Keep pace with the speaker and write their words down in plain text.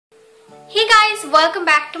guys, welcome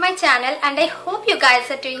back to my channel and I hope you guys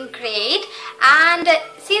are doing great. And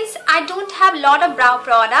since I don't have a lot of brow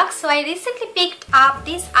products, so I recently picked up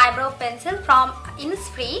this eyebrow pencil from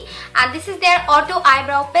Innisfree, and this is their auto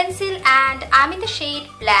eyebrow pencil and I'm in the shade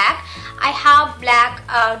black. I have black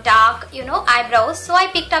dark eyebrows, so I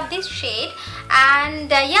picked up this shade. And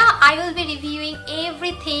yeah, I will be reviewing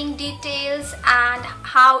everything, details and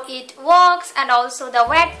how it works and also the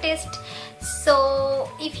wear test. So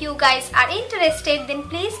if you guys are interested, then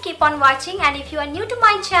please keep on watching. And if you are new to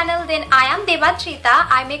my channel, then I am Debadrita.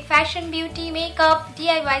 I make fashion, beauty, makeup,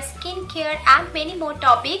 DIY, skincare and many more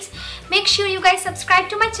topics. Make sure you guys subscribe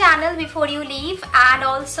to my channel before you leave, and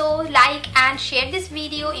also like and share this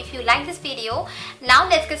video if you like this video. Now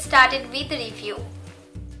let's get started with the review.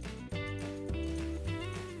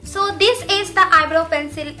 So this is the eyebrow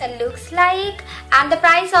pencil looks like, and the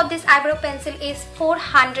price of this eyebrow pencil is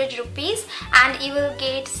 400 rupees, and you will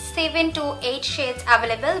get 7 to 8 shades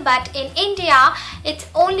available, but in India it's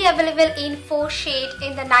only available in 4 shades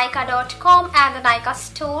in the Nykaa.com and the Nykaa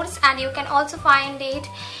stores, and you can also find it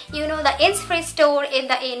the Insfree store in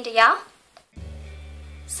the India.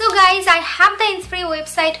 So guys, I have the Insfree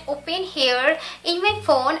website open here in my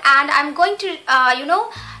phone, and I'm going to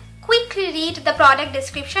quickly read the product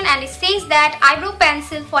description. And it says that eyebrow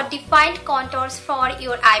pencil for defined contours for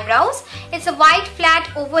your eyebrows. It's a white flat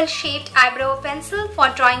oval shaped eyebrow pencil for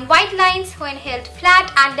drawing white lines when held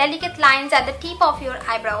flat and delicate lines at the tip of your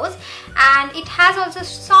eyebrows, and it has also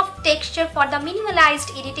soft texture for the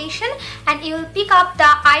minimalized irritation, and you will pick up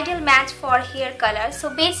the ideal match for hair color.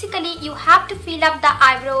 So basically you have to fill up the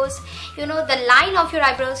eyebrows, the line of your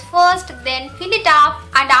eyebrows first, then fill it up,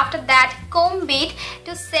 and after that comb it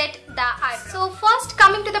to set the eyebrow. So first,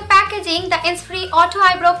 coming to the packaging, the Insfree Auto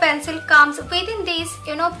Eyebrow Pencil comes within this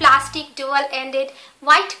plastic dual-ended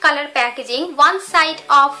white color packaging. One side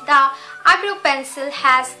of the eyebrow pencil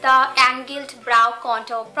has the angled brow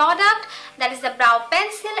contour product, that is the brow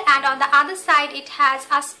pencil, and on the other side it has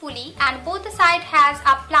a spoolie, and both the side has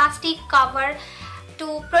a plastic cover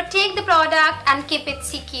to protect the product and keep it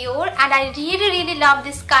secure. And I really love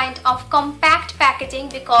this kind of compact packaging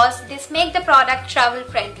because this makes the product travel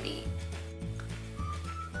friendly.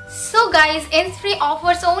 So guys, Insfree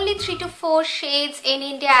offers only 3 to 4 shades in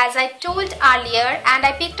India as I told earlier, and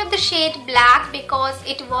I picked up the shade black because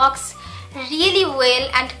it works really well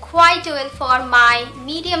and quite well for my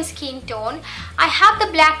medium skin tone. I have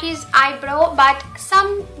the blackish eyebrow but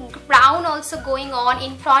some brown also going on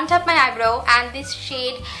in front of my eyebrow, and this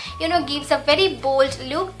shade gives a very bold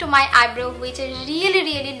look to my eyebrow, which I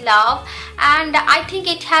really love. And I think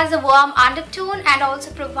it has a warm undertone and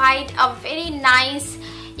also provide a very nice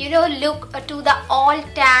look to the all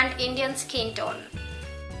tanned Indian skin tone.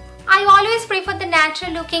 I always prefer the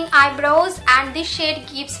natural looking eyebrows, and this shade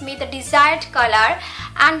gives me the desired color,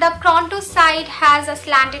 and the contour side has a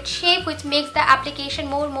slanted shape which makes the application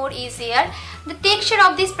more easier. The texture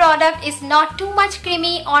of this product is not too much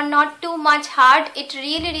creamy or not too much hard. It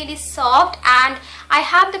really soft, and I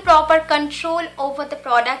have the proper control over the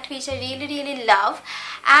product, which I really love.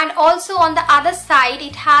 And also on the other side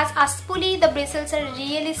it has a spoolie. The bristles are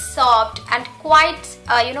really soft and quite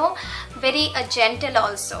very gentle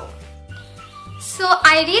also. So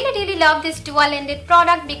I really love this dual-ended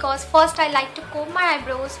product because first I like to comb my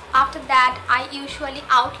eyebrows, after that I usually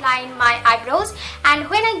outline my eyebrows, and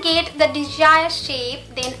when I get the desired shape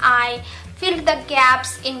then I fill the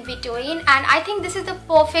gaps in between. And I think this is the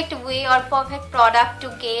perfect way or perfect product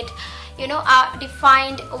to get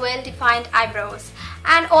well-defined eyebrows.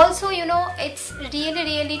 And also it's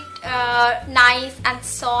really nice and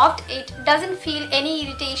soft. It doesn't feel any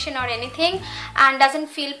irritation or anything, and doesn't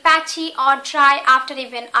feel patchy or dry after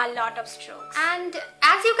even a lot of strokes. And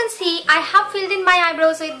as you can see, I have filled in my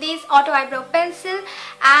eyebrows with this auto eyebrow pencil,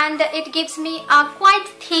 and it gives me a quite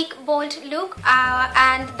thick bold look,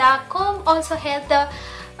 and the comb also helps the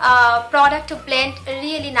product to blend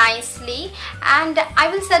really nicely. And I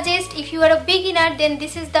will suggest, if you are a beginner, then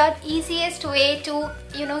this is the easiest way to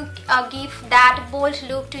give that bold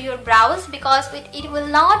look to your brows, because it will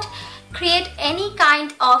not create any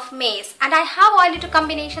kind of mess. And I have oily to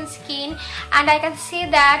combination skin, and I can say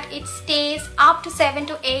that it stays up to 7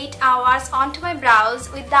 to 8 hours onto my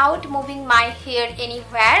brows without moving my hair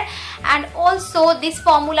anywhere. And also this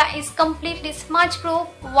formula is completely smudge proof,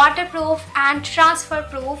 waterproof and transfer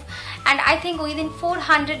proof, and I think within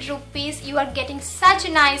 400 rupees you are getting such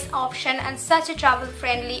a nice option and such a travel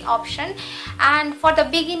friendly option. And for the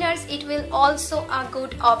beginners it will also a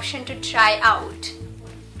good option to try out.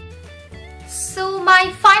 So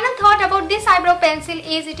my final thought about this eyebrow pencil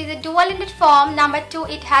is it is a dual-ended form. Number 2,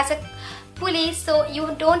 it has a pulley, so you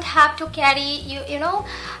don't have to carry you know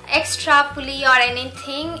extra pulley or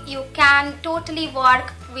anything. You can totally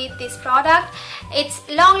work with this product. It's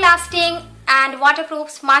long lasting and waterproof,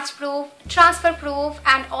 smudge proof, transfer proof,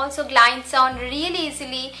 and also glides on really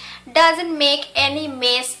easily, doesn't make any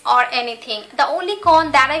mess or anything. The only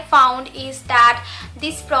con that I found is that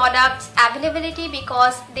this product's availability,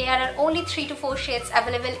 because there are only 3 to 4 shades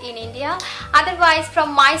available in India. Otherwise,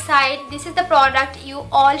 from my side, this is the product you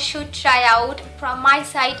all should try out. From my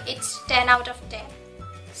side, it's 10 out of 10.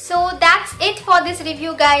 So that's it for this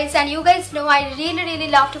review, guys, and you guys know I really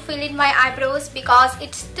love to fill in my eyebrows because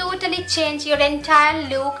it's totally changed your entire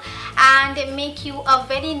look and make you a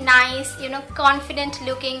very nice, you know, confident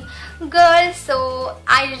looking girl. So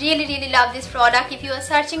I really love this product. If you are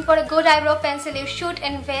searching for a good eyebrow pencil, you should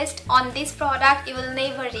invest on this product. You will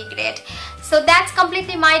never regret. So that's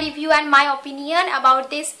completely my review and my opinion about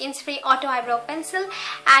this Insfree Auto Eyebrow Pencil.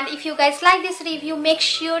 And if you guys like this review, make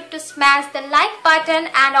sure to smash the like button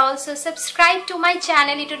and also subscribe to my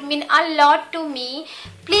channel. It would mean a lot to me.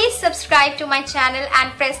 Please subscribe to my channel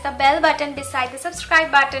and press the bell button beside the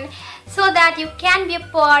subscribe button so that you can be a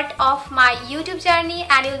part of my YouTube journey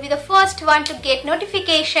and you'll be the first one to get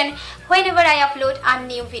notification whenever I upload a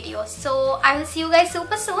new video. So I will see you guys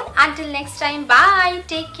super soon. Until next time, bye.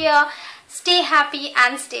 Take care. Stay happy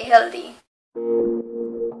and stay healthy.